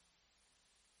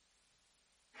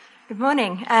Good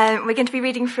morning. We're going to be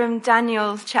reading from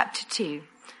Daniel chapter 2,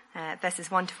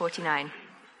 verses 1 to 49.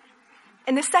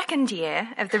 In the second year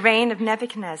of the reign of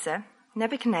Nebuchadnezzar,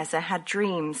 Nebuchadnezzar had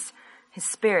dreams. His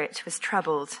spirit was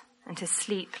troubled, and his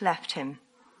sleep left him.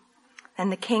 Then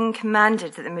the king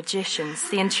commanded that the magicians,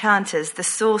 the enchanters, the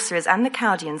sorcerers, and the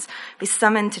Chaldeans be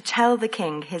summoned to tell the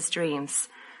king his dreams.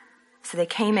 So they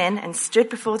came in and stood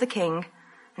before the king,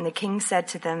 and the king said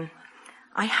to them,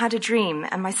 "I had a dream,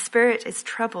 and my spirit is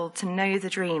troubled to know the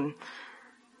dream."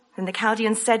 Then the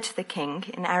Chaldeans said to the king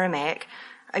in Aramaic,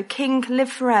 "O king,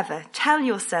 live forever. Tell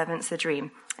your servants the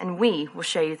dream, and we will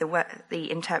show you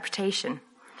the interpretation."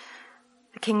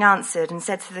 The king answered and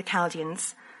said to the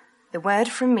Chaldeans, "The word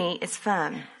from me is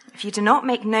firm. If you do not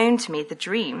make known to me the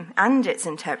dream and its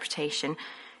interpretation,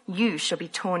 you shall be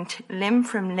torn limb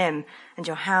from limb, and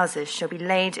your houses shall be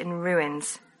laid in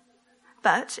ruins.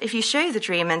 But if you show the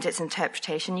dream and its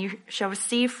interpretation, you shall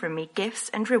receive from me gifts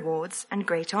and rewards and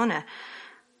great honor.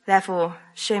 Therefore,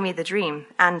 show me the dream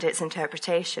and its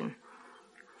interpretation."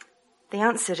 They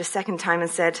answered a second time and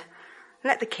said,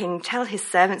 "Let the king tell his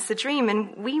servants the dream,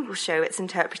 and we will show its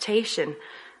interpretation."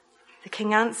 The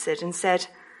king answered and said,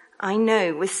 "I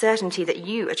know with certainty that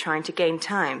you are trying to gain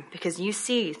time, because you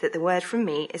see that the word from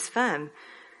me is firm.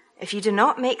 If you do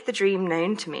not make the dream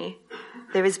known to me,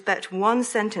 there is but one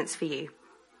sentence for you.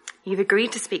 You've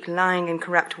agreed to speak lying and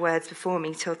corrupt words before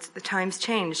me till the times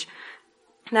change.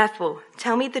 Therefore,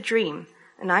 tell me the dream,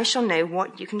 and I shall know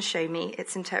what you can show me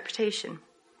its interpretation."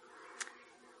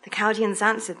 The Chaldeans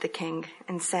answered the king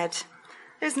and said,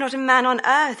 "There is not a man on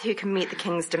earth who can meet the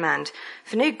king's demand,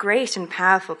 for no great and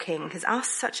powerful king has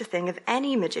asked such a thing of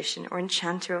any magician or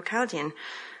enchanter or Chaldean.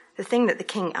 The thing that the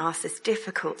king asks is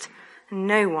difficult, and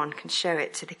no one can show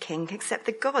it to the king except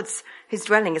the gods, whose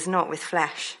dwelling is not with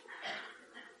flesh."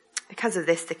 Because of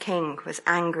this, the king was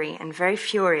angry and very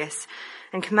furious,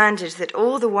 and commanded that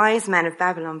all the wise men of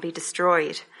Babylon be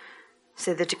destroyed.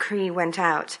 So the decree went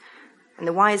out, and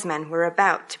the wise men were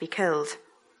about to be killed.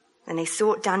 And they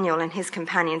sought Daniel and his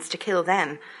companions to kill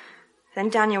them. Then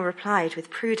Daniel replied with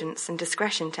prudence and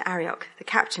discretion to Arioch, the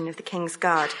captain of the king's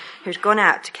guard, who had gone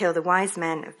out to kill the wise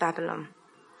men of Babylon.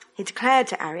 He declared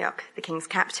to Arioch, the king's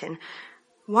captain,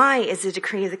 "Why is the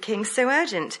decree of the king so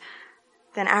urgent?"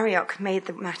 Then Arioch made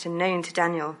the matter known to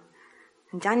Daniel.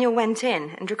 And Daniel went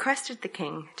in and requested the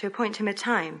king to appoint him a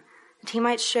time, that he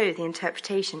might show the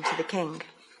interpretation to the king.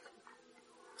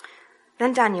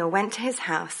 Then Daniel went to his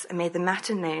house and made the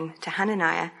matter known to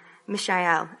Hananiah,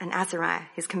 Mishael, and Azariah,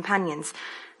 his companions,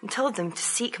 and told them to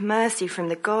seek mercy from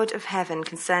the God of heaven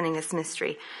concerning this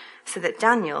mystery, so that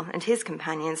Daniel and his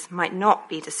companions might not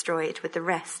be destroyed with the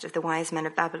rest of the wise men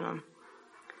of Babylon.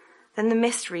 Then the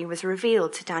mystery was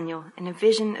revealed to Daniel in a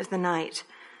vision of the night.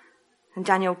 And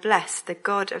Daniel blessed the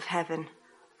God of heaven.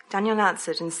 Daniel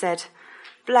answered and said,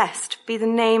 "Blessed be the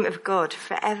name of God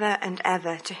forever and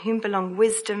ever, to whom belong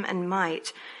wisdom and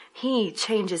might. He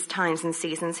changes times and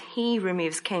seasons. He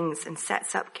removes kings and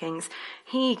sets up kings.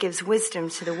 He gives wisdom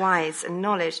to the wise and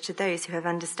knowledge to those who have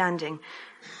understanding.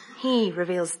 He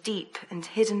reveals deep and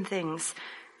hidden things.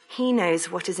 He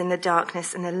knows what is in the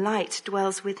darkness, and the light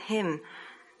dwells with him.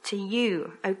 To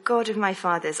you, O God of my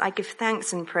fathers, I give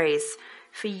thanks and praise,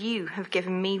 for you have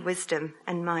given me wisdom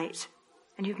and might,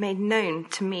 and you have made known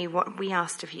to me what we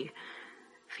asked of you,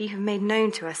 for you have made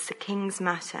known to us the king's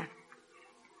matter."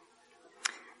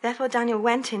 Therefore Daniel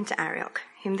went in to Arioch,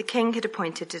 whom the king had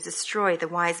appointed to destroy the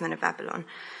wise men of Babylon.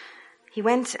 He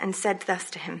went and said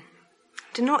thus to him,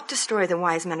 "Do not destroy the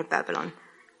wise men of Babylon.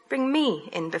 Bring me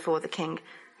in before the king,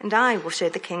 and I will show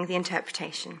the king the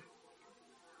interpretation."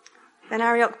 Then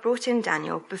Arioch brought in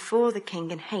Daniel before the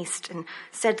king in haste and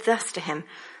said thus to him,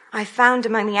 "I found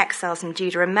among the exiles in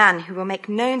Judah a man who will make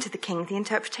known to the king the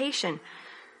interpretation."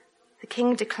 The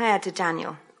king declared to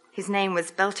Daniel, whose name was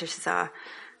Belteshazzar,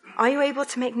 "Are you able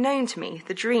to make known to me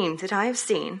the dream that I have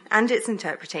seen and its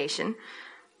interpretation?"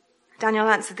 Daniel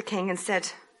answered the king and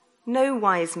said, "No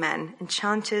wise men,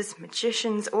 enchanters,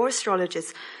 magicians, or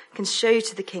astrologers can show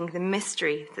to the king the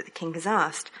mystery that the king has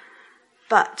asked.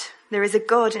 But there is a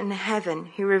God in heaven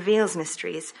who reveals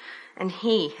mysteries, and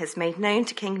he has made known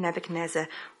to King Nebuchadnezzar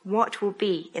what will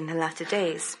be in the latter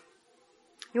days.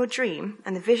 Your dream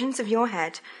and the visions of your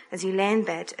head as you lay in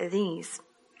bed are these.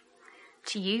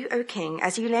 To you, O king,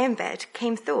 as you lay in bed,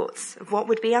 came thoughts of what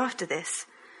would be after this,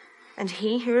 and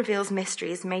he who reveals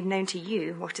mysteries made known to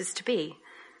you what is to be.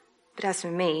 But as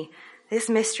for me, this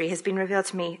mystery has been revealed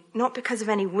to me not because of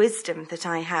any wisdom that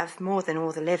I have more than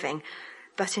all the living,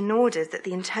 but in order that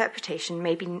the interpretation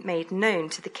may be made known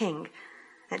to the king,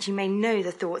 that you may know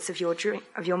the thoughts of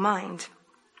your mind.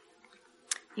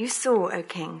 You saw, O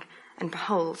king, and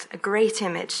behold, a great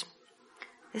image,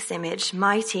 This image,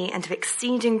 mighty and of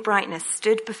exceeding brightness,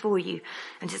 stood before you,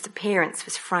 and its appearance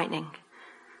was frightening.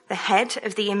 The head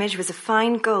of the image was of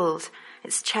fine gold,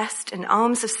 its chest and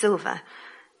arms of silver,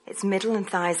 its middle and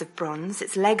thighs of bronze,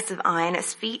 its legs of iron,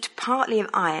 its feet partly of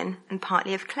iron and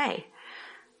partly of clay.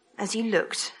 As you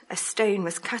looked, a stone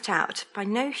was cut out by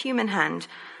no human hand,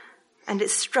 and it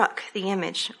struck the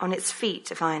image on its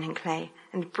feet of iron and clay,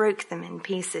 and broke them in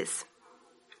pieces.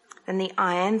 Then the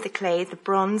iron, the clay, the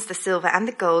bronze, the silver, and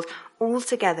the gold all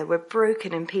together were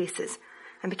broken in pieces,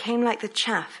 and became like the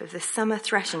chaff of the summer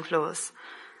threshing floors,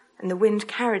 and the wind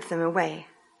carried them away,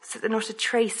 so that not a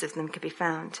trace of them could be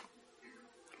found.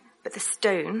 But the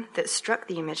stone that struck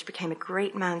the image became a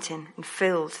great mountain and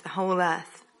filled the whole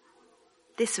earth.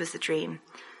 This was the dream.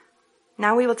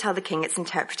 Now we will tell the king its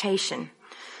interpretation.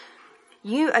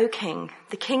 You, O king,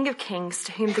 the King of kings,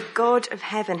 to whom the God of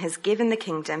heaven has given the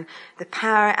kingdom, the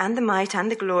power and the might and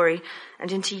the glory,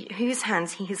 and into whose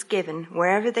hands he has given,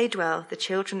 wherever they dwell, the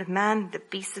children of man, the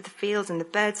beasts of the fields, and the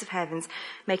birds of heavens,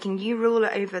 making you ruler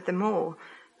over them all.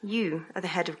 You are the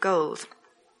head of gold.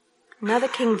 Another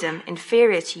kingdom,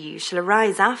 inferior to you, shall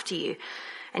arise after you,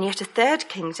 and yet a third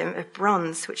kingdom of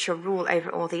bronze, which shall rule over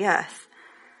all the earth.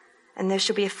 And there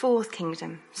shall be a fourth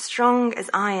kingdom, strong as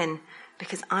iron,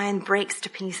 because iron breaks to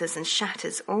pieces and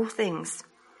shatters all things.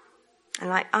 And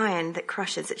like iron that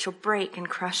crushes, it shall break and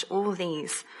crush all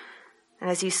these. And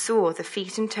as you saw the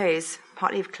feet and toes,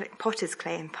 partly of potter's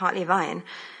clay and partly of iron,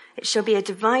 it shall be a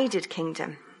divided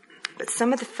kingdom. But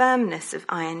some of the firmness of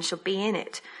iron shall be in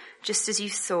it, just as you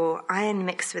saw iron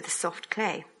mixed with the soft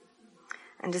clay.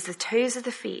 And as the toes of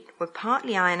the feet were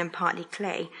partly iron and partly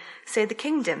clay, so the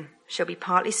kingdom shall be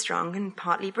partly strong and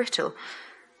partly brittle.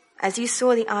 As you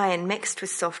saw the iron mixed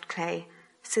with soft clay,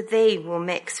 so they will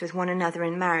mix with one another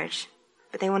in marriage,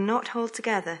 but they will not hold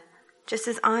together, just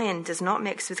as iron does not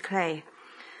mix with clay.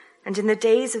 And in the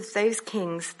days of those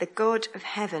kings, the God of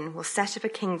heaven will set up a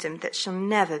kingdom that shall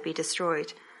never be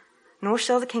destroyed, nor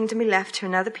shall the kingdom be left to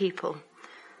another people.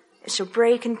 It shall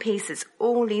break in pieces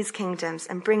all these kingdoms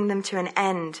and bring them to an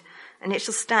end, and it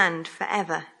shall stand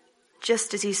forever,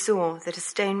 just as you saw that a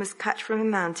stone was cut from a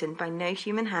mountain by no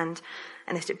human hand,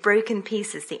 and that it broke in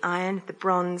pieces the iron, the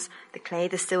bronze, the clay,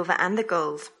 the silver, and the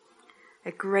gold.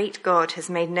 A great God has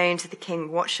made known to the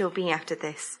king what shall be after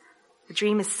this. The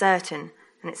dream is certain,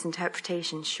 and its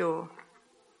interpretation sure.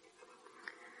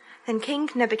 Then King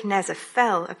Nebuchadnezzar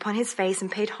fell upon his face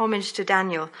and paid homage to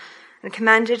Daniel, and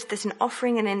commanded that an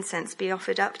offering and incense be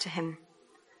offered up to him.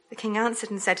 The king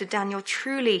answered and said to Daniel,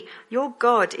 "Truly, your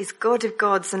God is God of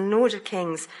gods and Lord of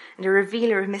kings, and a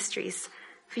revealer of mysteries,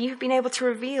 for you have been able to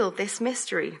reveal this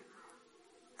mystery."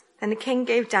 Then the king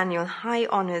gave Daniel high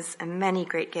honors and many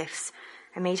great gifts,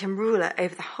 and made him ruler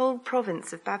over the whole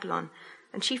province of Babylon,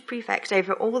 and chief prefect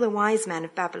over all the wise men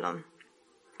of Babylon.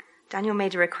 Daniel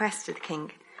made a request to the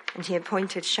king, and he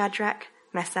appointed Shadrach,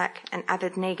 Meshach, and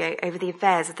Abednego over the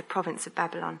affairs of the province of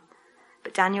Babylon.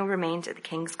 But Daniel remained at the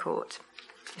king's court.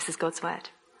 This is God's word.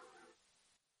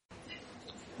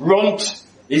 Runt!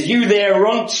 Is you there,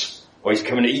 Runt? Or he's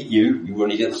coming to eat you, you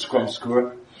runny little scrum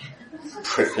squirrel.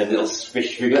 Prickling little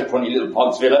fish figure, funny little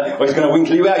pog's filler. Or he's going to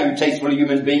winkle you out, you tasteful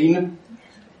human being.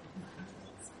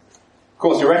 Of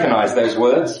course, you recognise those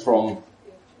words from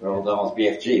Roald Dahl's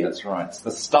BFG, that's right. It's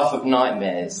the stuff of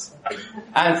nightmares.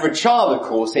 And for a child, of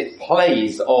course, it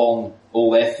plays on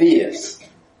all their fears.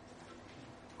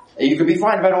 You could be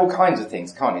frightened about all kinds of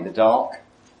things, can't you? The dark,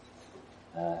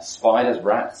 spiders,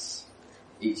 rats,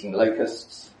 eating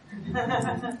locusts,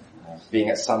 being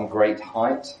at some great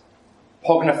height,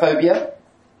 pognophobia,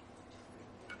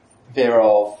 fear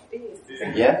of,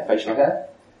 facial hair,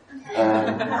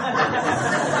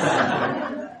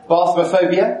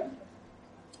 bathmophobia,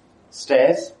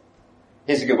 stairs.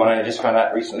 Here's a good one I just found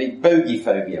out recently,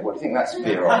 bogeyphobia. What do you think that's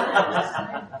fear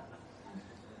of?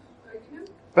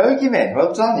 Bogeymen,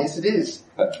 well done, yes it is.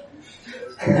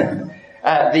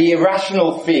 The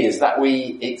irrational fears that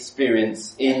we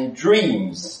experience in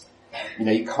dreams. You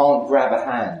know, you can't grab a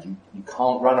hand, you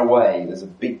can't run away, there's a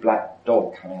big black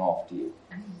dog coming after you.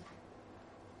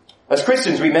 As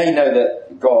Christians, we may know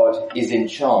that God is in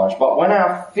charge, but when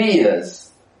our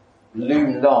fears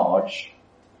loom large,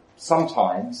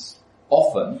 sometimes,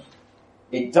 often,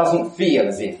 it doesn't feel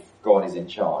as if God is in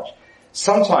charge.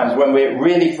 Sometimes when we're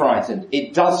really frightened,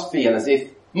 it does feel as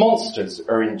if monsters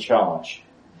are in charge.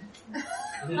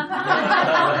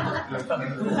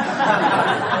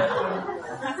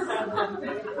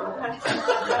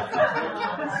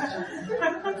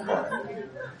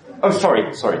 Oh, sorry.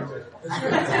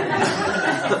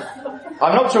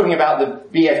 I'm not talking about the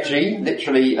BFG,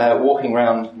 literally walking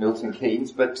around Milton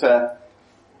Keynes, but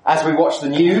as we watch the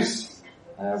news,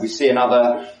 We see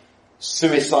another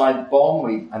suicide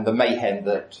bomb and the mayhem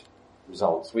that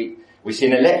results. We see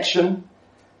an election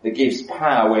that gives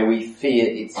power where we fear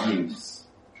its use.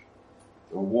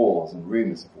 There are wars and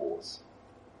rumours of wars.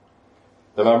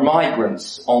 There are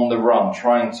migrants on the run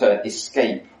trying to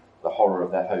escape the horror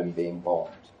of their home being bombed.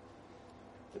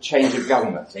 The change of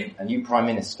government, a new Prime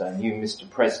Minister, a new Mr.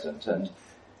 President, and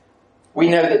we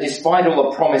know that despite all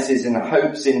the promises and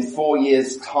hopes in 4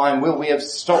 years' time, will we have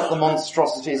stopped the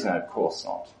monstrosities? No, of course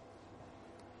not.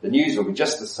 The news will be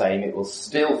just the same. It will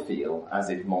still feel as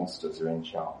if monsters are in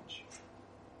charge.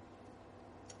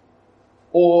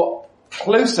 Or,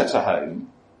 closer to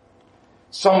home,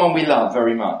 someone we love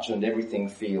very much and everything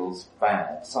feels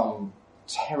bad. Some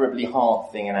terribly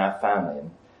hard thing in our family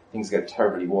and things go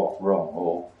terribly wrong.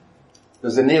 Or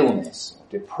there's an illness, or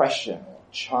depression, or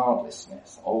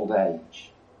childlessness, old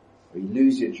age. Or you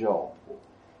lose your job, or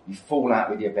you fall out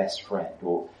with your best friend,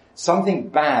 or something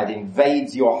bad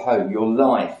invades your home, your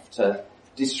life, to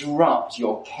disrupt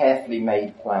your carefully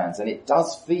made plans. And it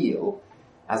does feel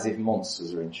as if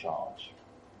monsters are in charge.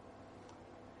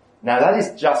 Now that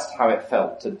is just how it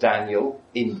felt to Daniel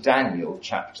in Daniel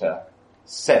chapter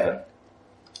 7.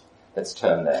 Let's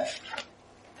turn there.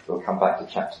 We'll come back to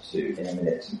chapter 2 in a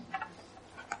minute.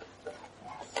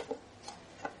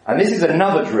 And this is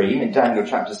another dream in Daniel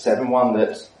chapter 7, one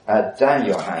that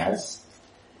Daniel has.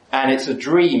 And it's a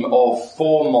dream of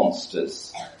 4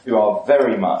 monsters who are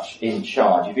very much in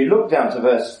charge. If you look down to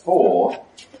verse 4,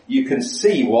 you can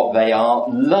see what they are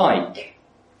like.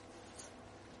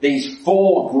 These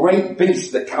 4 great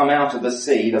beasts that come out of the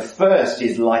sea. The first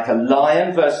is like a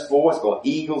lion, verse 4. It's got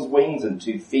eagle's wings and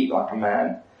 2 feet like a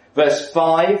man. Verse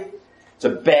 5, it's a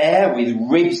bear with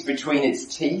ribs between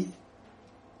its teeth.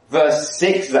 Verse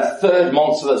 6 is a third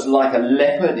monster that's like a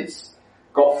leopard. It's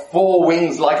got 4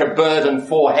 wings like a bird and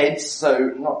 4 heads,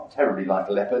 so not terribly like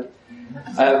a leopard.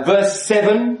 Verse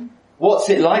 7, what's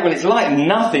it like? Well, it's like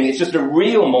nothing. It's just a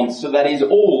real monster that is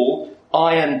all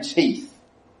iron teeth.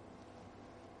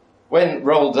 When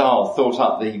Roald Dahl thought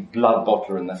up the blood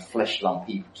bottler and the flesh lump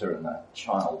eater and the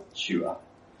child chewer,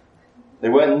 they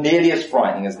weren't nearly as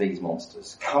frightening as these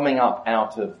monsters coming up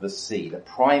out of the sea, the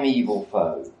primeval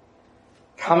foe,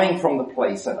 coming from the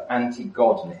place of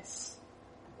anti-godness.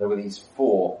 There were these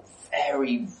 4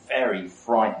 very, very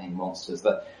frightening monsters.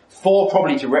 The 4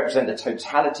 probably to represent the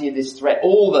totality of this threat,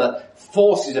 all the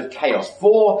forces of chaos,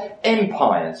 4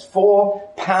 empires,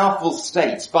 4 powerful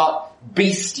states, but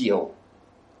bestial,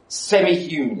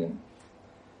 semi-human,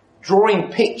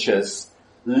 drawing pictures,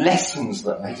 lessons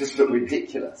them. They just look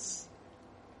ridiculous.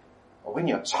 But when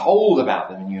you're told about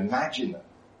them and you imagine them,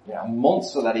 a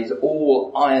monster that is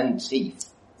all iron teeth,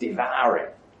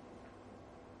 devouring.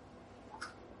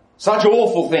 Such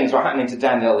awful things were happening to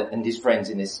Daniel and his friends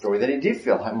in this story that it did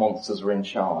feel like monsters were in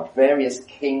charge. Various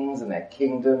kings and their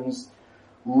kingdoms,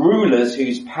 rulers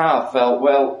whose power felt,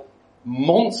 well,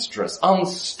 monstrous,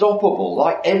 unstoppable,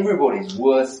 like everybody's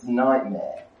worst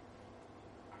nightmare.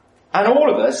 And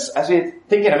all of us, as we were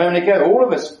thinking a moment ago, all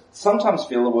of us sometimes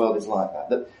feel the world is like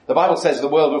that. The Bible says the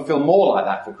world will feel more like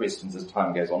that for Christians as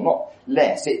time goes on, not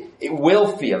less. It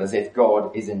will feel as if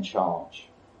God is in charge.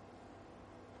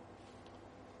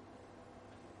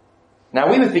 Now,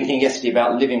 we were thinking yesterday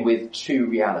about living with 2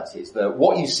 realities. The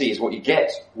what you see is what you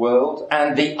get world,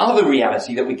 and the other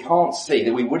reality that we can't see,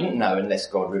 that we wouldn't know unless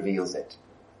God reveals it.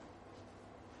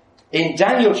 In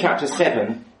Daniel chapter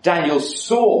 7, Daniel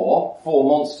saw 4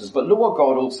 monsters, but look what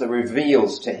God also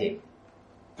reveals to him.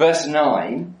 Verse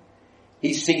 9,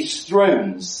 he sees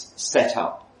thrones set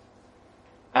up,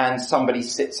 and somebody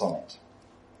sits on it.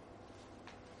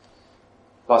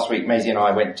 Last week, Maisie and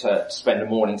I went to spend a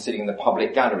morning sitting in the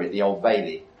public gallery at the Old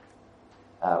Bailey,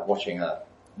 watching a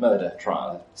murder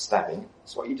trial, a stabbing.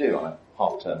 That's what you do on a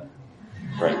half-term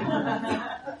break.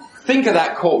 Think of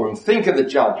that courtroom. Think of the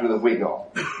judge with a wig on.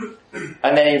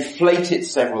 And then inflate it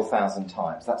several thousand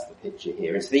times. That's the picture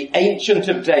here. It's the Ancient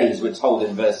of Days, we're told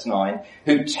in verse 9,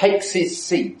 who takes his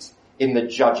seat in the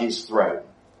judge's throne.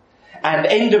 And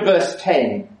end of verse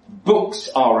 10, books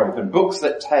are open, books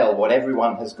that tell what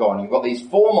everyone has gone. You've got these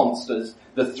 4 monsters,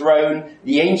 the throne,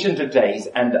 the Ancient of Days,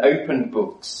 and open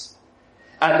books.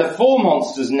 And the 4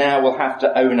 monsters now will have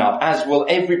to own up, as will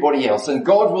everybody else. And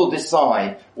God will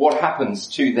decide what happens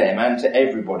to them and to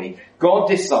everybody. God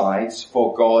decides,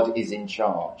 for God is in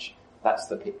charge. That's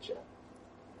the picture.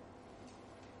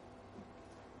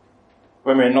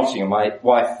 When we were in Nottingham, my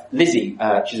wife, Lizzie,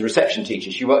 she's a reception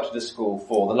teacher. She worked at the school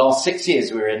for the last 6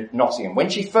 years we were in Nottingham. When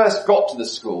she first got to the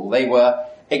school, they were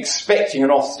expecting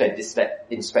an Ofsted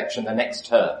inspection the next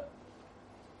term.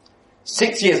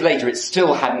 6 years later, it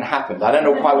still hadn't happened. I don't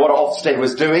know quite what Ofsted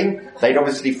was doing. They'd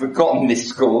obviously forgotten this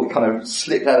school, kind of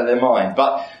slipped out of their mind.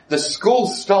 But the school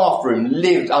staff room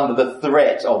lived under the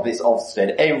threat of this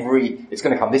Ofsted it's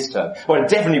going to come this term. Or it'll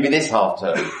definitely be this half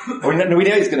term. We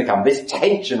know it's going to come. This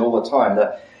tension all the time.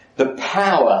 The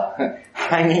power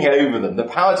hanging over them. The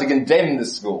power to condemn the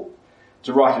school.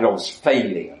 To write it off as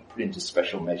failing and put into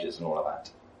special measures and all of that.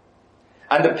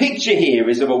 And the picture here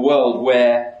is of a world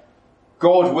where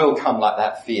God will come like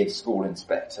that feared school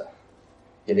inspector.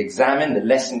 He'll examine the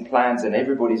lesson plans and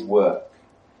everybody's work.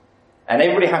 And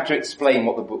everybody have to explain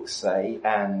what the books say,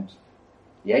 and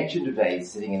the Ancient of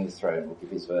Days sitting in the throne will give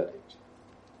his verdict.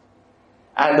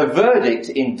 And the verdict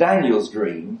in Daniel's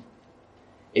dream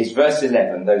is verse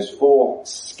 11. Those 4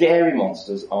 scary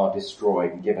monsters are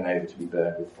destroyed and given over to be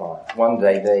burned with fire. One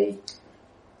day they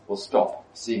will stop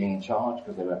seeming in charge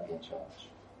because they won't be in charge.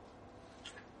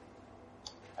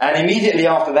 And immediately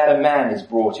after that, a man is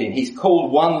brought in. He's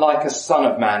called one like a son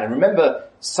of man. And remember,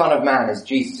 son of man is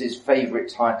Jesus' favourite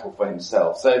title for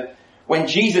himself. So when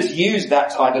Jesus used that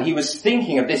title, he was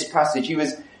thinking of this passage. He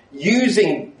was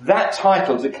using that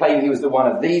title to claim he was the one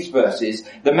of these verses.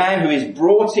 The man who is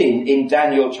brought in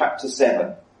Daniel chapter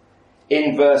 7,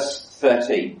 in verse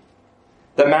 13.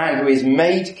 The man who is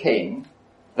made king,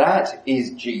 that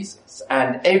is Jesus.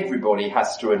 And everybody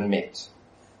has to admit,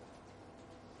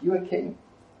 you are king.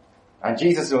 And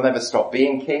Jesus will never stop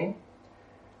being king.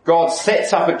 God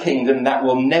sets up a kingdom that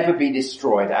will never be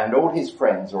destroyed, and all his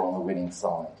friends are on the winning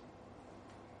side.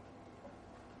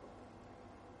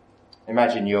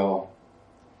 Imagine you're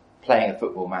playing a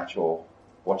football match or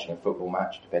watching a football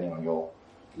match, depending on your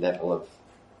level of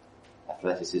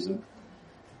athleticism.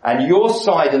 And your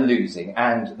side are losing,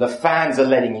 and the fans are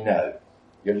letting you know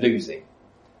you're losing.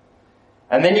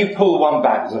 And then you pull one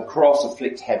back, there's a cross, a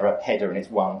flicked header, and it's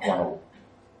 1-1.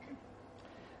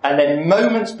 And then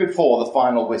moments before the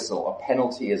final whistle, a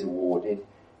penalty is awarded.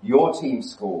 Your team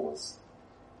scores.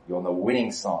 You're on the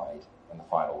winning side when the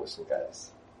final whistle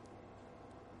goes.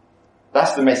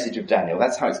 That's the message of Daniel.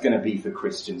 That's how it's going to be for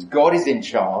Christians. God is in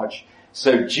charge,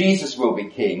 so Jesus will be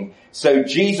king. So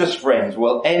Jesus' friends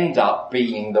will end up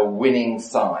being the winning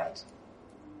side.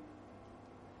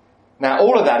 Now,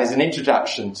 all of that is an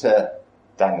introduction to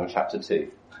Daniel chapter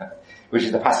 2. Which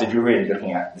is the passage we're really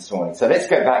looking at this morning. So let's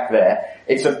go back there.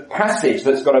 It's a passage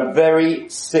that's got a very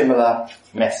similar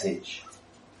message.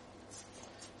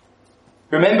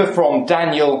 Remember from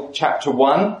Daniel chapter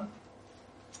 1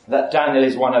 that Daniel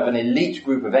is one of an elite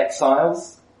group of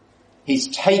exiles. He's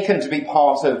taken to be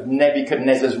part of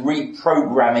Nebuchadnezzar's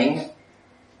reprogramming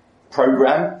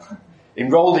program,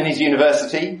 enrolled in his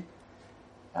university.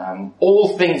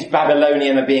 All things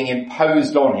Babylonian are being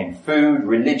imposed on him. Food,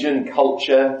 religion,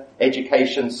 culture,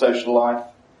 education, social life.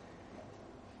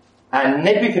 And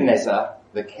Nebuchadnezzar,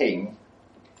 the king,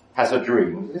 has a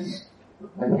dream.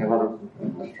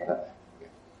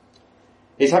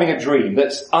 He's having a dream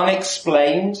that's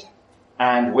unexplained,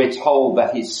 and we're told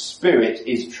that his spirit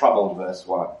is troubled, verse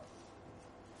 1.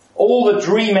 All the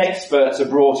dream experts are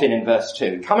brought in verse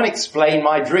 2. Come and explain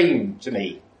my dream to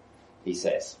me, he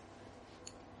says.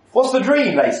 What's the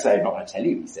dream, they say? I'm not going to tell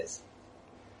you, he says.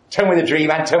 Tell me the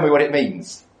dream and tell me what it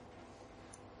means.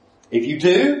 If you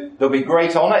do, there'll be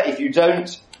great honour. If you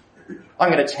don't,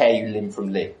 I'm going to tear you limb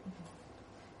from limb.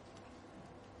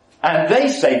 And they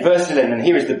say, verse 11, and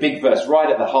here is the big verse right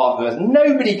at the heart of the verse,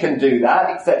 nobody can do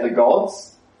that except the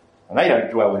gods. And they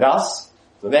don't dwell with us,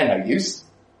 so they're no use.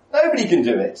 Nobody can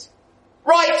do it.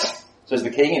 Right, says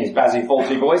the king in his bazzy,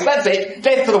 faulty voice. That's it.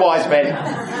 Death to the wise men.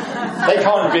 They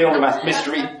can't reveal the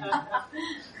mystery.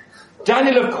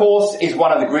 Daniel, of course, is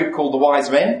one of the group called the wise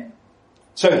men.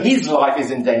 So his life is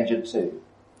endangered too.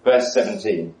 Verse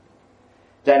 17.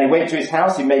 Daniel went to his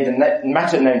house. He made the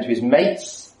matter known to his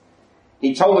mates.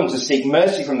 He told them to seek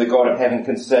mercy from the God of heaven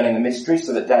concerning the mystery,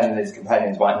 so that Daniel and his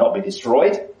companions might not be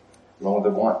destroyed, along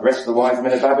with the rest of the wise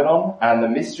men of Babylon. And the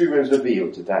mystery was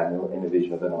revealed to Daniel in a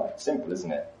vision of the night. Simple,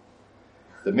 isn't it?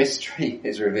 The mystery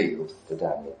is revealed to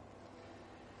Daniel.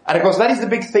 And of course that is the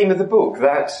big theme of the book,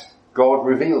 that God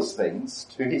reveals things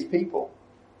to his people.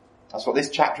 That's what this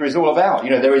chapter is all about.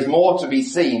 You know, there is more to be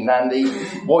seen than the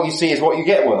what you see is what you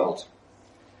get world.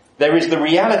 There is the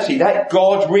reality that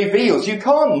God reveals. You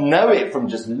can't know it from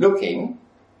just looking,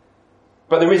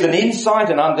 but there is an insight,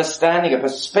 an understanding, a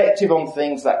perspective on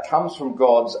things that comes from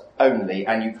God's only,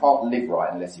 and you can't live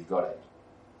right unless you've got it.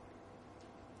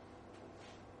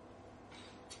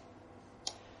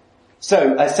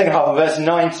 So, second half of verse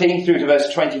 19 through to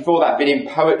verse 24, that bit in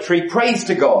poetry, praise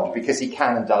to God because he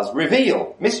can and does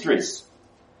reveal mysteries.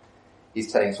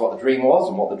 He's telling us what the dream was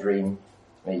and what the dream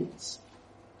means.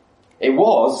 It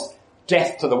was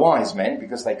death to the wise men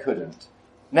because they couldn't.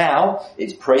 Now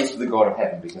it's praise to the God of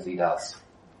heaven because he does.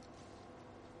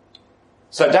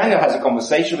 So Daniel has a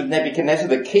conversation with Nebuchadnezzar.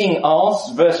 The king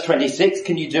asks, verse 26,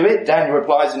 can you do it? Daniel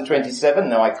replies in 27,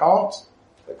 no, I can't.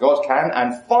 But God can.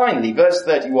 And finally, verse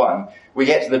 31, we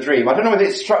get to the dream. I don't know whether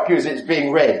it struck you as it's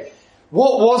being read.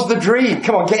 What was the dream?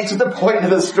 Come on, get to the point of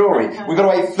the story. We've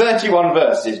got to wait 31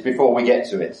 verses before we get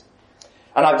to it.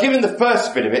 And I've given the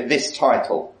first bit of it this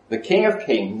title, The King of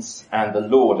Kings and the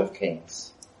Lord of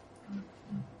Kings.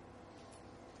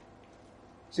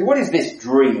 See, what is this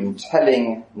dream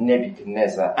telling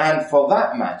Nebuchadnezzar, and for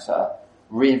that matter,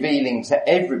 revealing to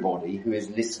everybody who is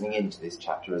listening into this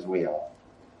chapter as we are,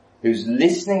 who's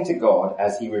listening to God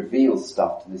as he reveals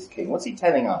stuff to this king? What's he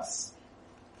telling us?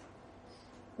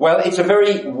 Well, it's a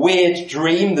very weird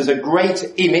dream. There's a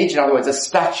great image, in other words, a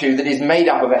statue that is made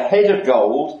up of a head of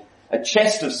gold, a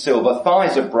chest of silver,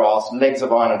 thighs of brass, legs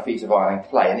of iron and feet of iron and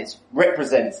clay, and it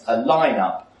represents a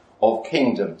lineup of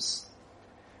kingdoms,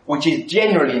 which is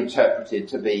generally interpreted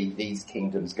to be these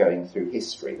kingdoms going through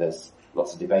history. There's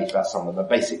lots of debate about some of them, but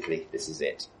basically this is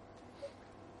it.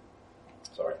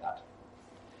 Sorry about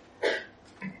that.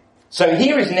 So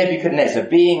here is Nebuchadnezzar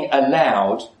being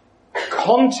allowed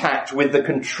contact with the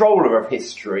controller of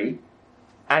history,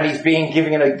 and he's being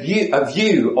given a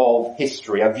view of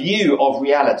history, a view of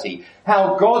reality,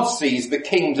 how God sees the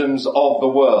kingdoms of the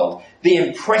world, the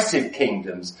impressive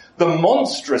kingdoms, the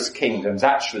monstrous kingdoms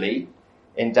actually,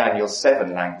 in Daniel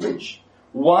 7 language,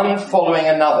 one following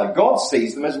another. God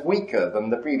sees them as weaker than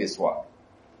the previous one.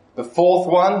 The fourth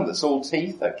one, that's all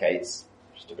teeth, okay, it's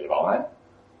just a bit of iron.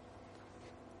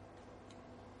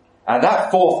 And that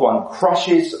fourth one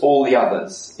crushes all the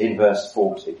others in verse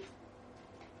 40.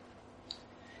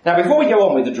 Now before we go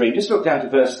on with the dream, just look down to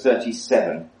verse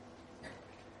 37.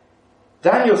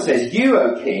 Daniel says, you,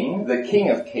 O king, the King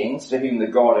of kings, to whom the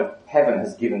God of heaven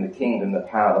has given the kingdom, the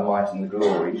power, the might and the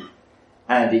glory,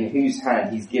 and in whose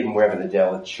hand he's given wherever they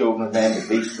dwell, the children of men, the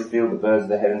beasts of the field, the birds of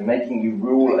the heaven, making you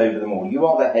rule over them all. You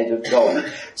are the head of gold.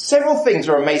 Several things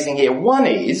are amazing here. One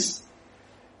is,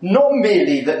 not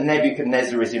merely that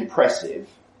Nebuchadnezzar is impressive,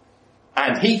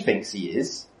 and he thinks he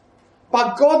is,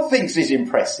 but God thinks he's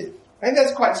impressive. I think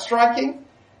that's quite striking.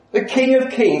 The King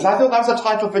of Kings. I thought that was a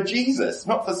title for Jesus,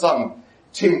 not for some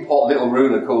tin pot little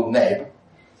ruler called Neb.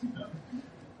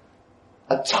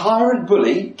 A tyrant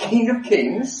bully, King of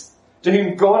Kings, to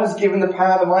whom God has given the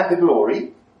power, the might, the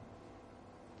glory.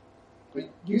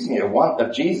 Using it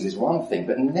of Jesus is one thing,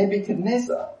 but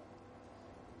Nebuchadnezzar.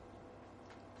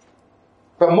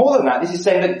 But more than that, this is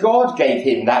saying that God gave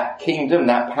him that kingdom,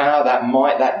 that power, that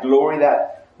might, that glory,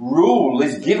 that rule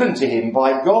is given to him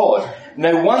by God.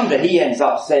 No wonder he ends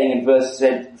up saying in verse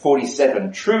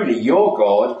 47, truly your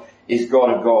God is God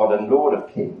of God and Lord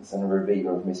of kings and a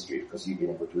revealer of mystery, because you've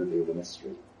been able to reveal the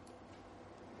mystery.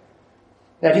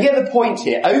 Now, do you get the point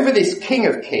here? Over this King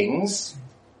of Kings,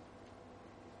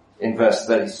 in verse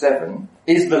 37,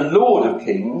 is the Lord of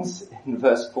Kings, in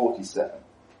verse 47.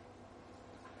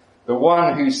 The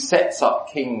one who sets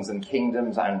up kings and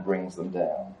kingdoms and brings them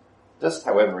down, just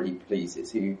however he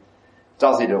pleases, who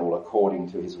does it all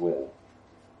according to his will.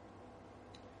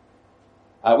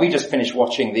 We just finished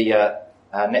watching the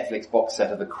Netflix box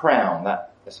set of The Crown.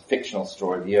 That's a fictional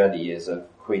story of the early years of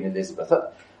Queen Elizabeth.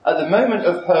 At the moment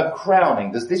of her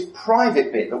crowning, there's this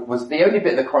private bit that was the only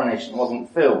bit of the coronation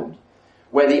wasn't filmed,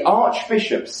 where the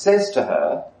Archbishop says to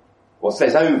her, or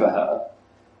says over her,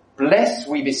 bless,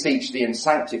 we beseech thee, and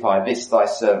sanctify this thy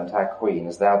servant, our Queen,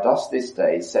 as thou dost this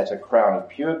day set a crown of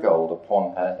pure gold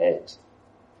upon her head.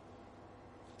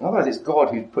 In other words, it's God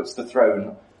who puts the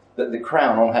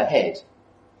crown on her head.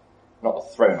 Not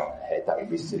the throne on her head, that would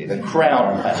be silly. The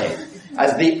crown on her head.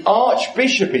 As the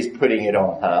Archbishop is putting it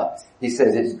on her, he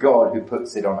says it's God who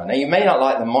puts it on her. Now you may not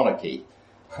like the monarchy,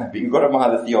 but you've got to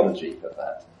admire the theology of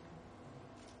that.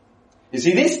 You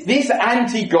see, this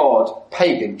anti-God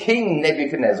pagan, King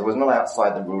Nebuchadnezzar, was not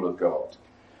outside the rule of God.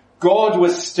 God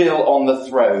was still on the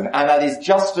throne, and that is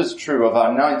just as true of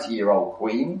our 90-year-old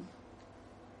Queen,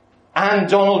 and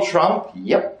Donald Trump,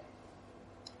 yep.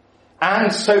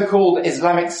 And so-called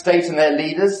Islamic State and their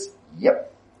leaders,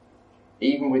 yep.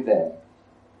 Even with them.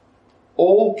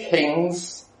 All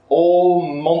kings,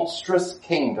 all monstrous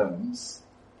kingdoms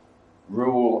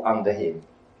rule under him.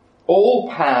 All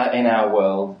power in our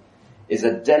world is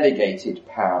a delegated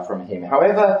power from him.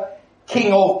 However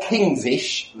king of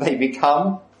kings-ish they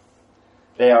become,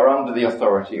 they are under the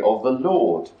authority of the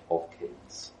Lord of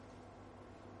kings.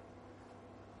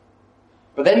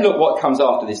 But then look what comes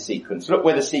after this sequence. Look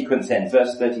where the sequence ends,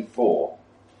 verse 34.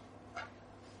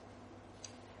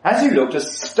 As you looked, a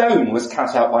stone was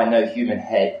cut out by no human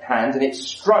hand, and it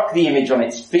struck the image on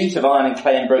its feet of iron and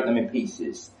clay and broke them in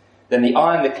pieces. Then the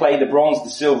iron, the clay, the bronze, the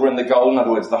silver, and the gold, in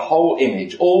other words, the whole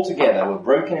image, all together were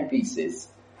broken in pieces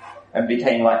and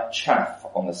became like chaff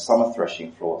on the summer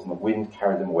threshing floors, and the wind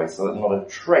carried them away so that not a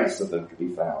trace of them could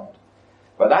be found.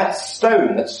 But that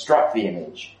stone that struck the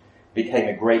image became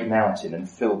a great mountain and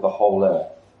filled the whole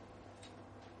earth.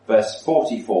 Verse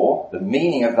 44, the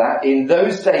meaning of that, in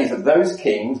those days of those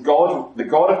kings, God, the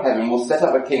God of heaven, will set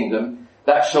up a kingdom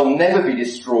that shall never be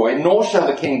destroyed, nor shall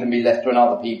the kingdom be left to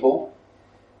another people.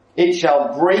 It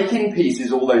shall break in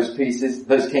pieces all those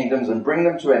kingdoms, and bring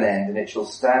them to an end, and it shall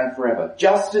stand forever.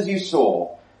 Just as you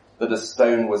saw that a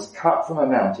stone was cut from a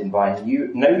mountain by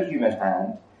no human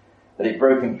hand, that it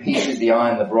broke in pieces the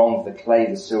iron, the bronze, the clay,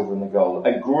 the silver, and the gold.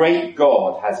 A great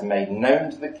God has made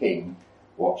known to the king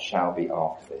what shall be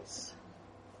after this.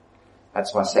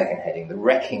 That's my second heading, the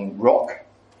wrecking rock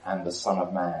and the Son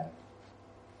of Man.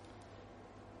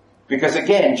 Because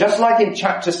again, just like in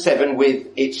chapter 7 with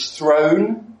its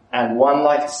throne and one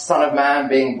like Son of Man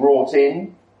being brought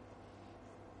in,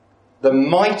 the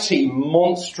mighty,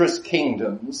 monstrous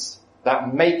kingdoms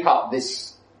that make up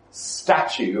this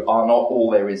statue are not all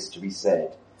there is to be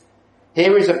said.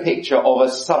 Here is a picture of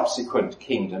a subsequent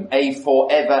kingdom, a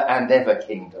forever and ever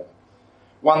kingdom.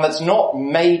 One that's not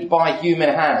made by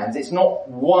human hands. It's not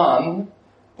won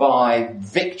by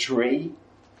victory.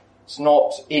 It's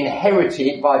not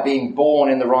inherited by being born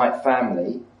in the right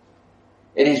family.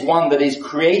 It is one that is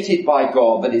created by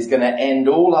God, that is going to end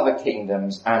all other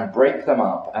kingdoms and break them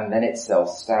up and then itself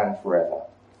stand forever.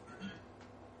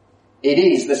 It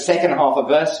is the second half of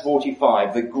verse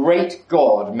 45, the great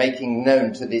God making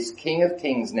known to this King of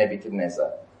Kings,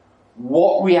 Nebuchadnezzar,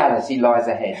 what reality lies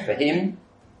ahead for him,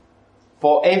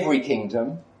 for every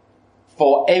kingdom,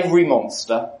 for every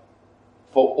monster,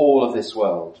 for all of this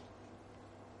world.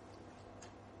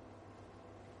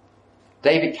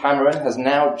 David Cameron has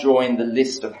now joined the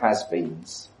list of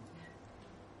has-beens,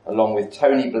 along with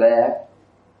Tony Blair,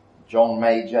 John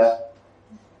Major,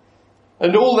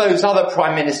 and all those other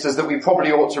prime ministers that we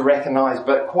probably ought to recognise,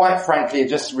 but quite frankly are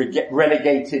just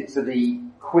relegated to the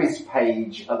quiz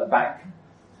page at the back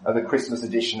of the Christmas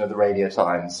edition of the Radio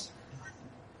Times.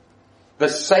 The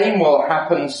same will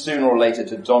happen sooner or later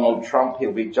to Donald Trump.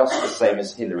 He'll be just the same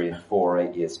as Hillary in 4 or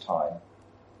 8 years' time.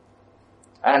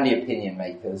 And the opinion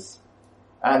makers,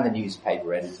 and the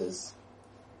newspaper editors,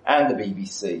 and the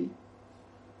BBC,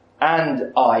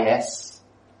 and IS.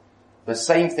 The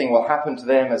same thing will happen to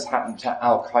them as happened to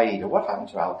Al-Qaeda. What happened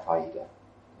to Al-Qaeda?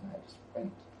 No, it just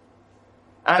went.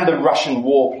 And the Russian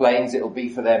warplanes, it'll be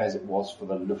for them as it was for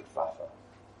the Luftwaffe.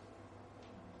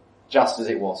 Just as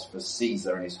it was for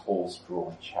Caesar and his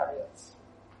horse-drawn chariots.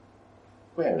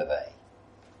 Where are they?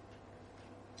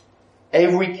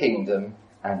 Every kingdom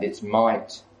and its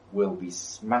might will be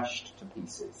smashed to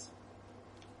pieces.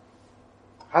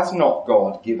 Has not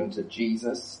God given to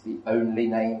Jesus the only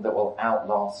name that will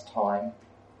outlast time?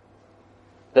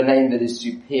 The name that is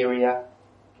superior,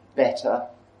 better,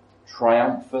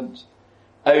 triumphant,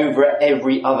 over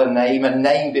every other name, a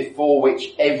name before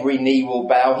which every knee will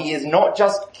bow. He is not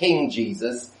just King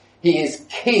Jesus, he is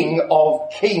King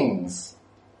of kings,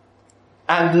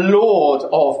 and Lord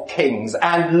of kings,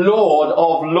 and Lord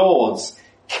of lords,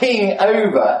 King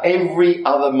over every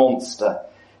other monster.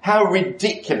 How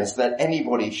ridiculous that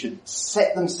anybody should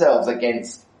set themselves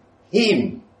against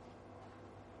him.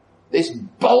 This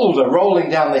boulder rolling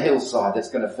down the hillside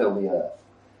that's going to fill the earth.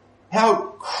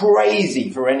 How crazy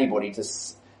for anybody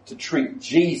to treat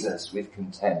Jesus with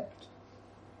contempt.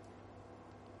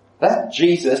 That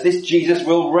Jesus, this Jesus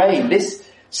will reign. This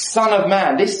Son of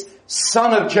Man, this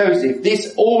son of Joseph,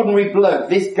 this ordinary bloke,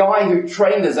 this guy who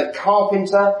trained as a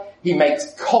carpenter, he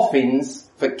makes coffins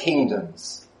for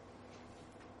kingdoms.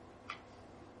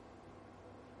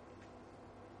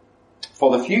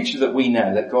 For the future that we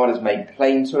know, that God has made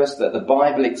plain to us, that the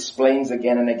Bible explains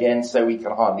again and again so we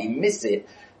can hardly miss it,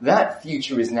 that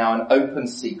future is now an open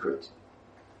secret.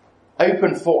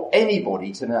 Open for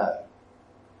anybody to know.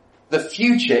 The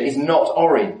future is not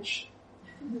orange.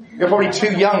 You're probably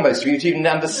too young, most of you, to even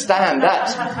understand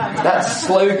that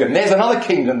slogan. There's another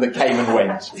kingdom that came and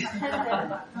went.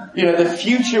 You know, the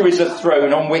future is a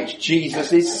throne on which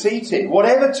Jesus is seated.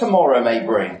 Whatever tomorrow may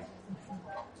bring,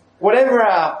 whatever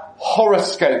our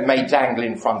horoscope may dangle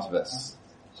in front of us.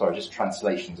 Sorry, just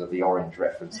translations of the orange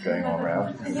reference going on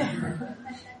around.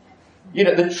 You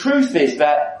know, the truth is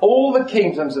that all the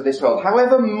kingdoms of this world,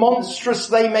 however monstrous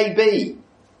they may be,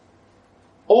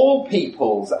 all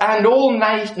peoples and all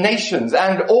nations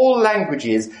and all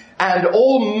languages and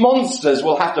all monsters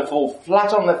will have to fall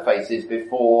flat on their faces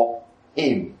before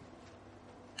him.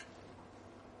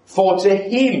 For to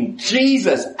him,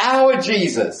 Jesus, our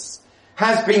Jesus,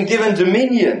 has been given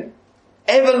dominion,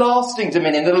 everlasting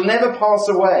dominion that will never pass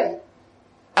away,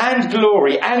 and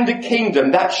glory, and a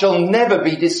kingdom that shall never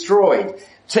be destroyed.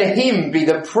 To him be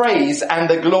the praise and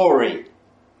the glory.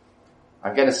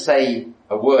 I'm going to say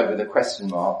a word with a question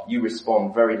mark. You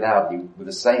respond very loudly with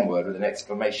the same word with an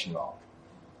exclamation mark.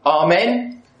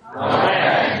 Amen?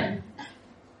 Amen.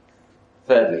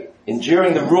 Thirdly,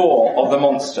 enduring the roar of the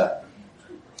monster.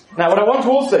 Now what I want to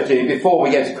also do before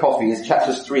we go to coffee is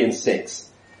chapters 3 and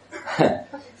 6.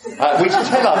 Which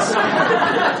tell us,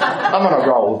 I'm on a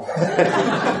roll,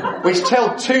 which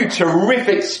tell two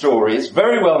terrific stories,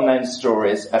 very well-known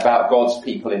stories about God's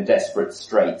people in desperate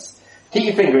straits. Keep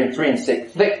your finger in 3 and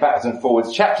 6, flick backwards and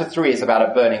forwards. Chapter 3 is about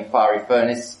a burning fiery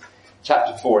furnace.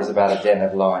 Chapter 4 is about a den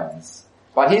of lions.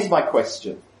 But here's my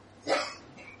question.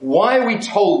 Why are we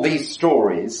told these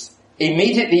stories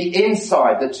immediately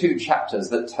inside the 2 chapters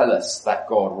that tell us that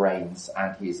God reigns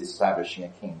and he is establishing a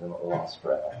kingdom that will last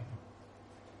forever?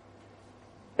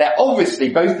 Now obviously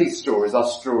both these stories are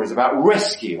stories about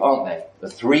rescue, aren't they? The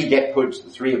 3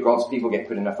 of God's people get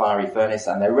put in a fiery furnace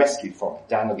and they're rescued from it.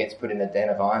 Daniel gets put in a den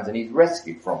of lions and he's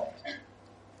rescued from it.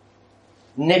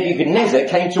 Nebuchadnezzar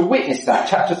came to witness that.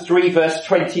 Chapter 3 verse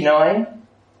 29.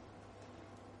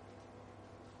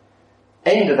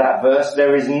 End of that verse,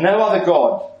 there is no other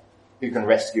God who can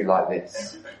rescue like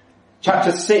this.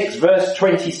 Chapter 6 verse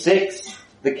 26,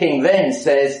 the king then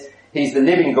says, he's the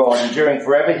living God, enduring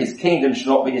forever. His kingdom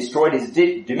shall not be destroyed. His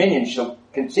dominion shall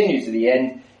continue to the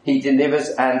end. He delivers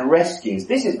and rescues.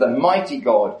 This is the mighty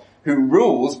God who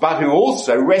rules, but who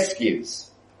also rescues.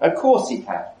 Of course he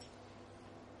can.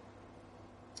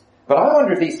 But I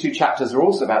wonder if these 2 chapters are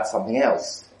also about something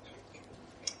else.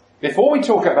 Before we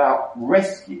talk about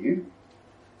rescue,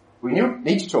 we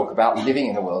need to talk about living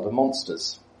in a world of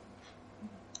monsters.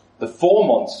 The 4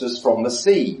 monsters from the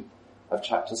sea of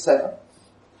chapter 7.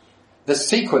 The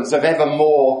sequence of ever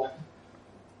more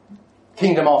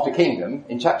kingdom after kingdom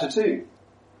in chapter 2.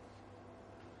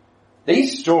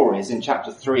 These stories in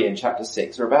chapter 3 and chapter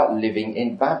 6 are about living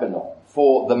in Babylon.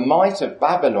 For the might of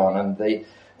Babylon and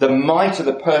the might of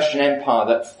the Persian Empire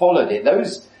that followed it,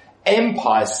 those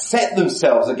empires set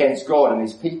themselves against God and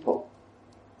his people.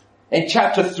 In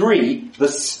chapter 3, the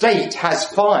state has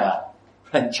fire.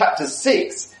 In chapter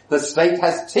 6, the state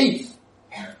has teeth.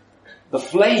 The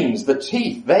flames, the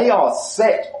teeth, they are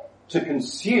set to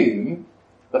consume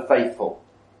the faithful.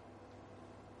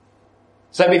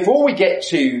 So before we get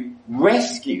to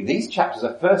rescue, these chapters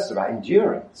are first about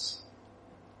endurance.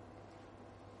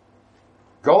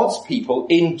 God's people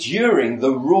enduring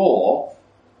the roar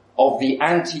of the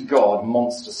anti-God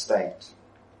monster state.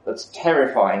 That's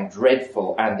terrifying,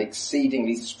 dreadful, and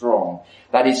exceedingly strong.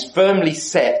 That is firmly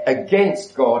set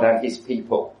against God and his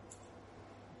people.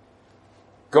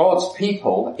 God's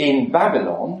people in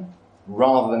Babylon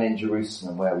rather than in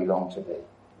Jerusalem where we long to be.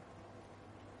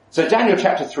 So Daniel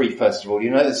chapter 3, first of all,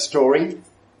 you know the story?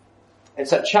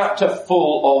 It's a chapter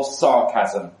full of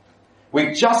sarcasm.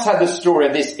 We've just had the story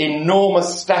of this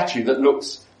enormous statue that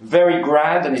looks very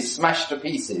grand and is smashed to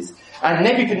pieces. And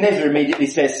Nebuchadnezzar immediately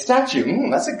says, statue,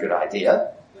 that's a good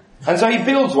idea. And so he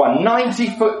builds one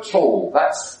 90 foot tall.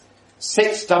 That's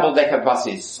 6 double-decker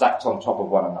buses stacked on top of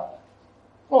one another.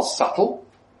 Not subtle.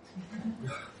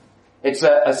 It's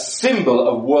a symbol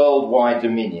of worldwide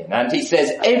dominion. And he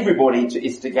says everybody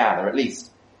is to gather, at least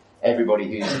everybody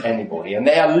who's anybody. And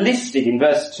they are listed in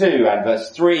verse 2 and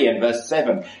verse 3 and verse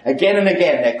 7. Again and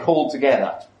again they're called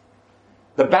together.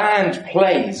 The band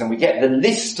plays and we get the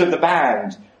list of the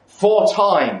band 4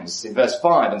 times in verse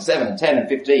 5 and 7 and 10 and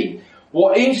 15.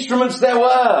 What instruments there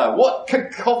were, what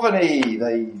cacophony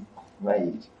they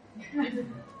made.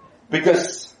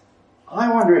 Because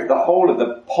I wonder if the whole of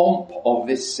the pomp of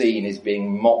this scene is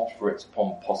being mocked for its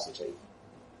pomposity.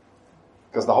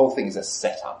 Because the whole thing is a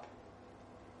setup.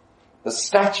 The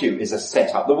statue is a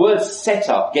setup. The word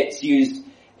setup gets used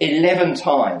 11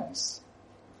 times.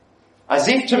 As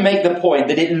if to make the point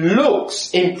that it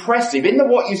looks impressive. In the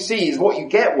what you see is what you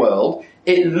get world,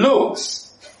 it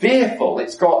looks fearful.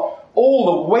 It's got all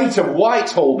the weight of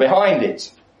Whitehall behind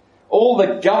it. All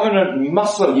the government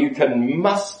muscle you can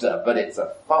muster, but it's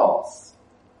a farce.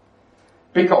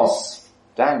 Because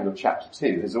Daniel chapter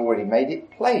 2 has already made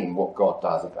it plain what God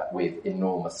does with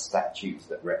enormous statues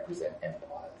that represent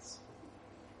empires.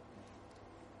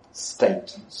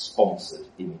 State-sponsored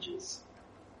images.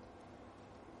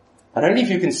 And only if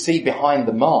you can see behind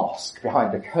the mask,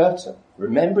 behind the curtain,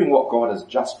 remembering what God has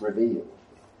just revealed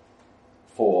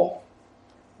for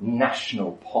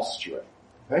national posturing,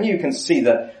 If only you can see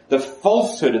the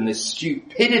falsehood and the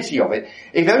stupidity of it.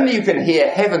 If only you can hear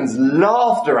heaven's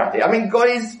laughter at it. I mean, God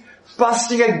is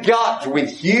busting a gut with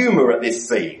humour at this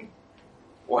scene.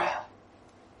 Wow.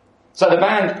 So the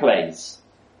band plays.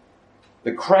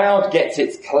 The crowd gets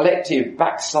its collective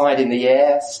backside in the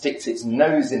air, sticks its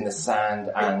nose in the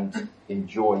sand, and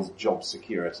enjoys job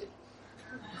security.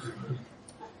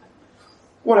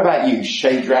 What about you,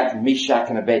 Shadrach, Meshach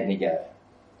and Abednego?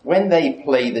 When they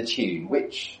play the tune,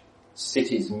 which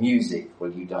city's music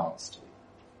will you dance to?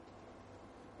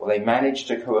 Will they manage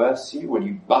to coerce you? Will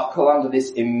you buckle under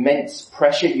this immense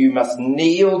pressure? You must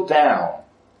kneel down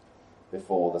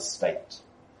before the state.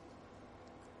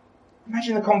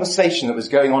 Imagine the conversation that was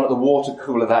going on at the water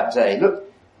cooler that day.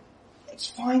 Look, it's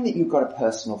fine that you've got a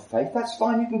personal faith. That's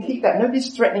fine, you can keep that.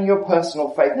 Nobody's threatening your personal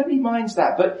faith. Nobody minds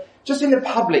that. But just in the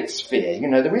public sphere,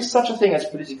 there is such a thing as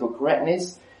political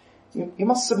correctness. You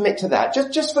must submit to that,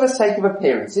 just for the sake of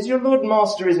appearances. Your Lord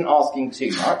Master isn't asking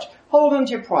too much. Hold on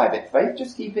to your private faith,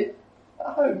 just keep it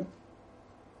at home.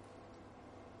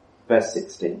 Verse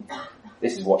 16.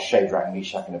 This is what Shadrach,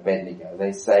 Meshach and Abednego,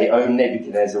 they say, O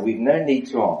Nebuchadnezzar, we've no need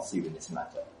to answer you in this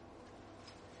matter.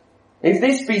 If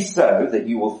this be so, that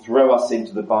you will throw us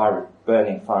into the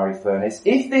burning fiery furnace,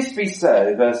 if this be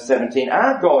so, verse 17,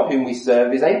 our God whom we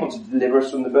serve is able to deliver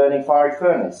us from the burning fiery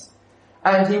furnace,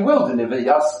 and he will deliver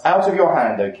us out of your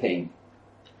hand, O king.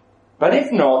 But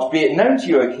if not, be it known to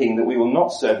you, O king, that we will not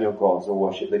serve your gods or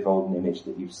worship the golden image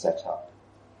that you've set up.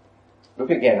 Look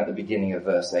again at the beginning of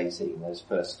verse 18, those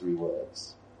first three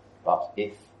words. But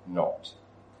if not.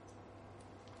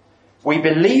 We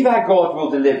believe our God will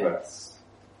deliver us.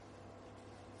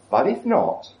 But if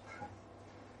not,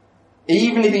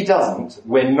 even if he doesn't,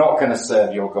 we're not going to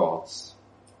serve your gods.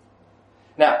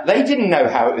 Now, they didn't know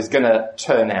how it was going to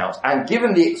turn out, and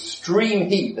given the extreme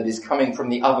heat that is coming from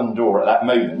the oven door at that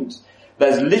moment,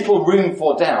 there's little room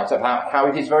for doubt about how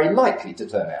it is very likely to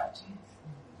turn out.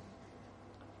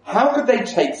 How could they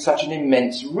take such an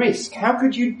immense risk? How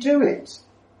could you do it?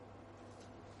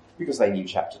 Because they knew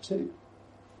chapter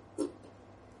 2.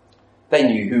 They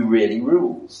knew who really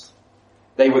rules.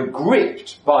 They were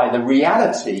gripped by the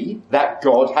reality that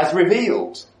God has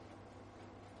revealed.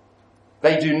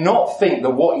 They do not think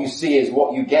that what you see is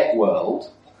what you get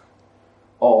world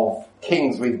of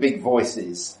kings with big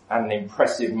voices and an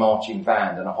impressive marching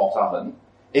band and a hot oven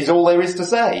is all there is to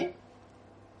say.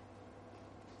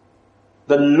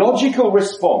 The logical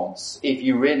response, if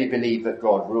you really believe that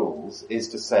God rules, is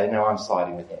to say, no, I'm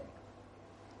siding with him.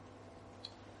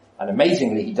 And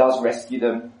amazingly, he does rescue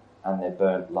them, and they're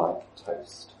burnt like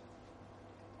toast.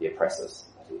 The oppressors,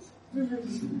 that is.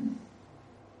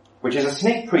 Which is a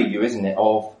sneak preview, isn't it,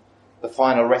 of the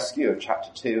final rescue of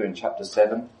chapter 2 and chapter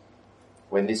 7,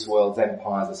 when this world's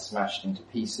empires are smashed into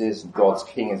pieces, and God's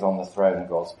king is on the throne, and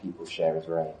God's people share his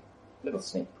reign. A little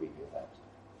sneak preview of that.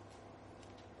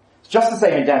 Just the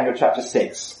same in Daniel chapter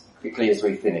 6, quickly as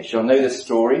we finish. You'll know the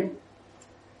story.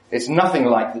 It's nothing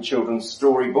like the children's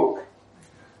storybook.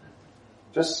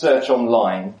 Just search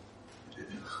online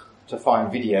to find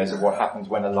videos of what happens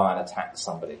when a lion attacks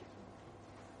somebody.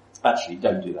 Actually,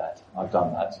 don't do that. I've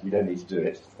done that. You don't need to do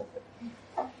it.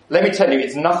 Let me tell you,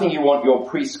 it's nothing you want your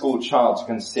preschool child to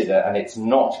consider, and it's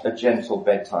not a gentle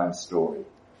bedtime story.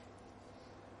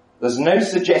 There's no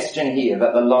suggestion here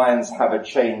that the lions have a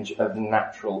change of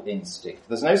natural instinct.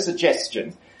 There's no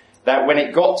suggestion that when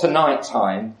it got to night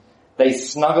time, they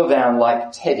snuggle down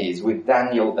like teddies with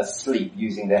Daniel asleep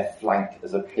using their flank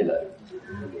as a pillow.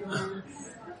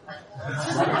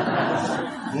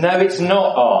 No, it's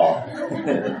not.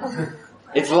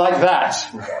 It's like that.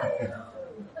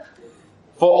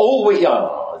 For all we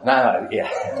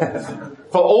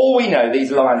For all we know, these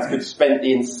lions could spend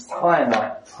the entire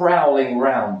night prowling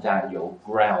round Daniel,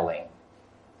 growling.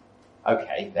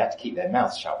 Okay, they had to keep their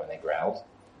mouths shut when they growled.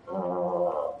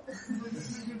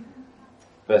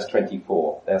 Verse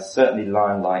 24, they're certainly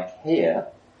lion-like here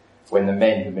when the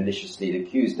men who maliciously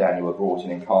accused Daniel were brought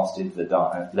in and cast into the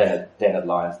den of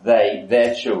lions. They,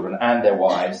 their children and their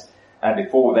wives, and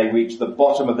before they reached the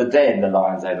bottom of the den, the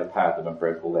lions overpowered them and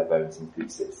broke all their bones in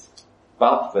pieces.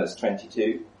 But, verse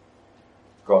 22,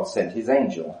 God sent his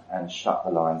angel and shut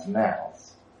the lions'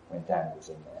 mouths when Daniel was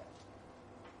in there.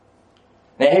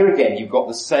 Now here again, you've got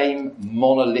the same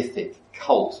monolithic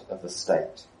cult of the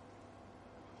state,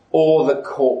 or the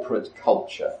corporate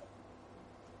culture,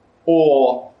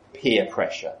 or peer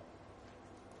pressure.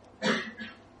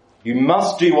 You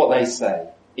must do what they say,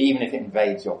 even if it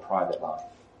invades your private life.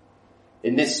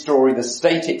 In this story, the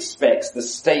state expects, the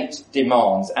state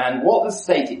demands, and what the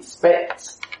state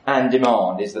expects and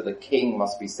demand is that the king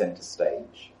must be center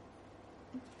stage.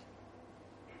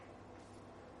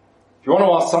 If you want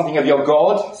to ask something of your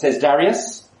God, says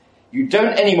Darius, you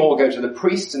don't anymore go to the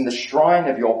priest in the shrine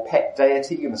of your pet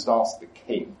deity, you must ask the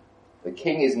king. The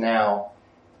king is now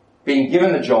being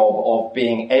given the job of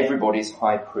being everybody's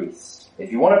high priest.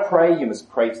 If you want to pray, you must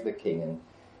pray to the king, and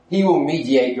he will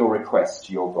mediate your request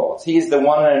to your gods. He is the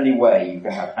one and only way you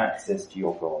can have access to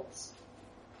your gods.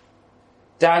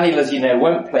 Daniel, as you know,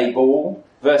 won't play ball.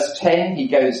 Verse 10, he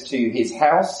goes to his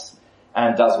house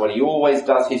and does what he always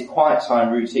does. His quiet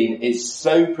time routine is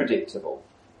so predictable.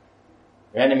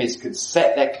 Your enemies could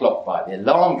set their clock by. The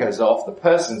alarm goes off, the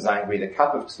person's angry, the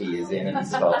cup of tea is in, and he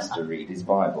starts to read his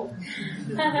Bible.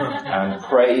 And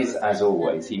prays as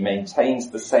always. He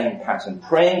maintains the same pattern,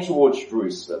 praying towards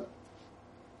Jerusalem.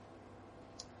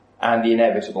 And the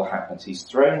inevitable happens. He's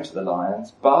thrown to the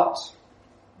lions, but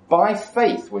by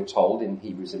faith, we're told in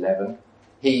Hebrews 11,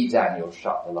 he, Daniel,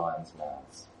 shut the lions'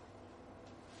 mouths.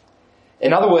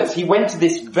 In other words, he went to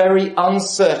this very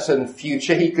uncertain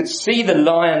future. He could see the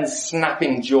lions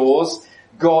snapping jaws.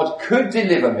 God could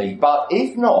deliver me, but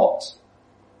if not,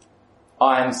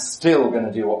 I am still going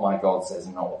to do what my God says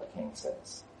and not what the king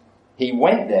says. He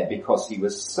went there because he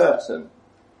was certain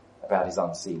about his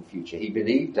unseen future. He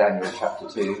believed Daniel chapter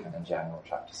 2 and Daniel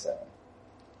chapter 7.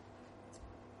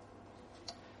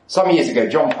 Some years ago,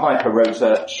 John Piper wrote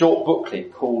a short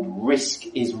booklet called Risk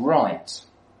is Right.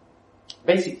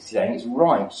 Basically saying it's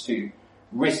right to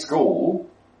risk all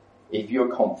if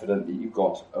you're confident that you've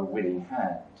got a willing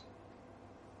hand.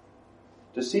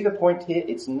 To see the point here,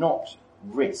 it's not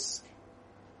risk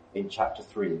in chapter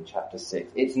 3 and chapter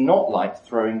 6. It's not like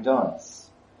throwing dice.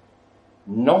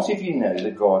 Not if you know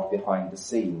the God behind the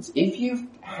scenes. If you've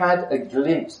had a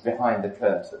glimpse behind the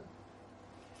curtain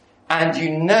and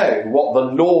you know what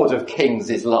the Lord of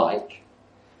Kings is like,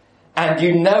 and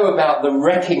you know about the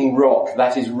wrecking rock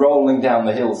that is rolling down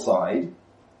the hillside,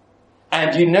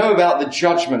 and you know about the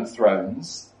judgment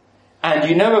thrones, and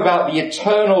you know about the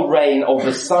eternal reign of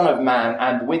the Son of Man,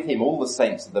 and with him all the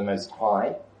saints of the Most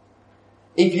High,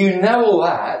 if you know all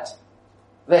that,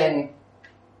 then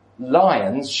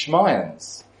lions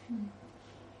schmions.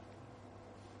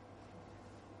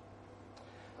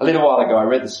 A little while ago I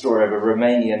read the story of a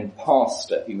Romanian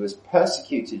pastor who was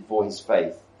persecuted for his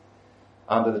faith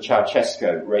under the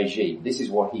Ceausescu regime. This is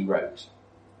what he wrote.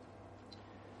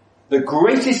 The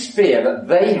greatest fear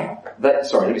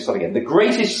the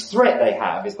greatest threat they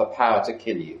have is the power to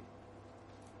kill you.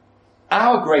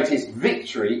 Our greatest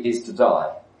victory is to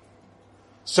die.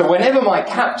 So whenever my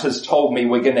captors told me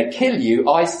we're going to kill you,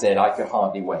 I said I could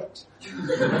hardly wait.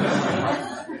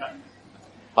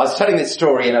 I was telling this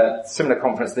story in a similar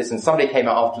conference to this, and somebody came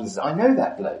out afterwards and said, I know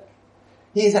that bloke.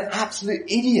 He is an absolute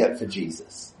idiot for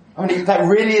Jesus. I mean, that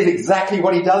really is exactly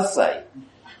what he does say.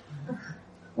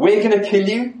 We're going to kill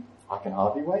you? I can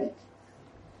hardly wait.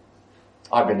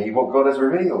 I believe what God has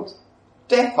revealed.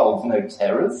 Death holds no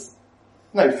terrors,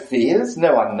 no fears,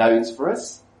 no unknowns for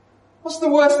us. What's the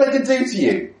worst they could do to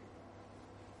you?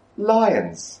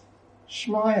 Lions.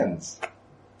 Schmions.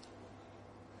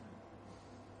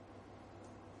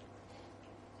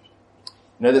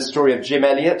 You know the story of Jim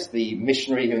Elliot, the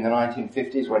missionary who in the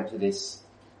 1950s went to this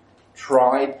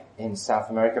tribe in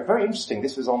South America. Very interesting.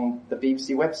 This was on the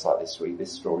BBC website this week,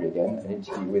 this story again, an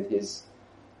interview with his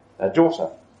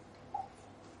daughter.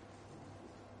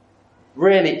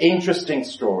 Really interesting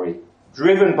story.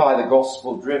 Driven by the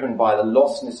gospel, driven by the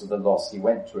lostness of the lost, he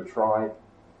went to a tribe.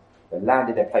 They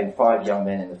landed their plane, 5 young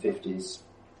men in the 50s,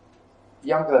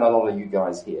 younger than a lot of you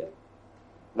guys here,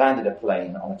 landed a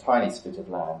plane on a tiny spit of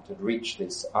land to reach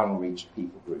this unreached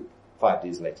people group. 5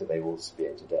 days later, they were all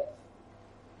speared to death.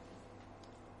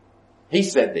 He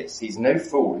said this, he's no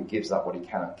fool who gives up what he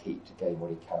cannot keep to gain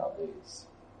what he cannot lose.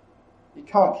 You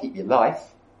can't keep your life.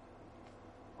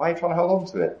 Why are you trying to hold on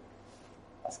to it?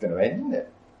 That's going to end, isn't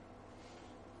it?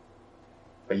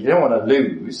 But you don't want to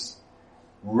lose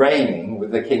reigning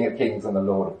with the King of Kings and the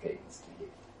Lord of Kings, do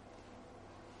you?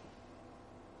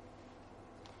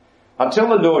 Until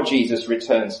the Lord Jesus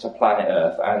returns to planet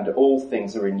Earth and all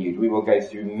things are renewed, we will go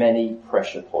through many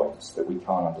pressure points that we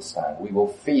can't understand. We will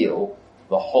feel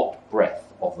the hot breath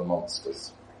of the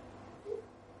monsters.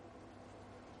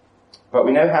 But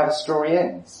we know how the story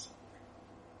ends.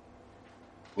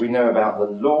 We know about the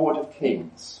Lord of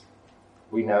Kings.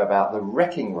 We know about the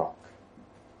wrecking rock.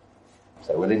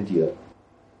 So we'll endure.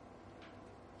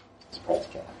 Let's pray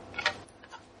together.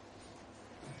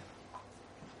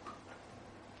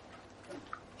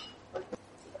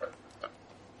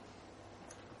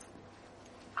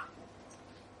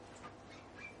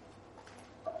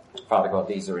 Father God,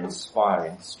 these are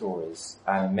inspiring stories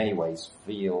and in many ways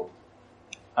feel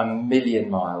a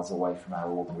million miles away from our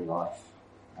ordinary life.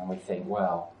 And we think,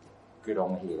 well, Good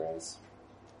on the heroes.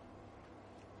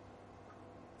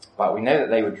 But we know that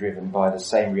they were driven by the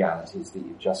same realities that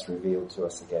you've just revealed to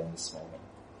us again this morning.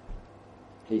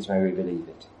 Please may we believe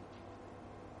it.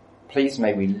 Please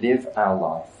may we live our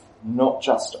life not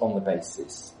just on the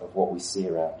basis of what we see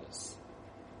around us,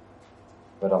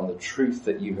 but on the truth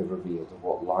that you have revealed of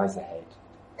what lies ahead,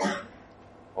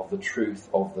 of the truth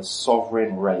of the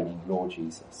sovereign reigning Lord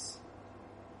Jesus,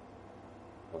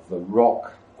 of the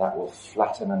rock that will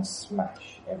flatten and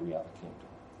smash every other kingdom,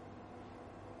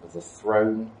 of the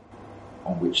throne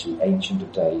on which the Ancient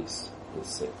of Days will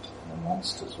sit and the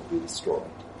monsters will be destroyed,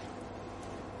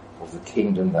 of the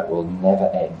kingdom that will never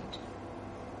end,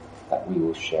 that we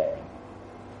will share in.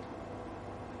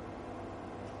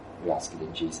 We ask it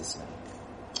in Jesus' name.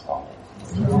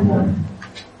 Amen.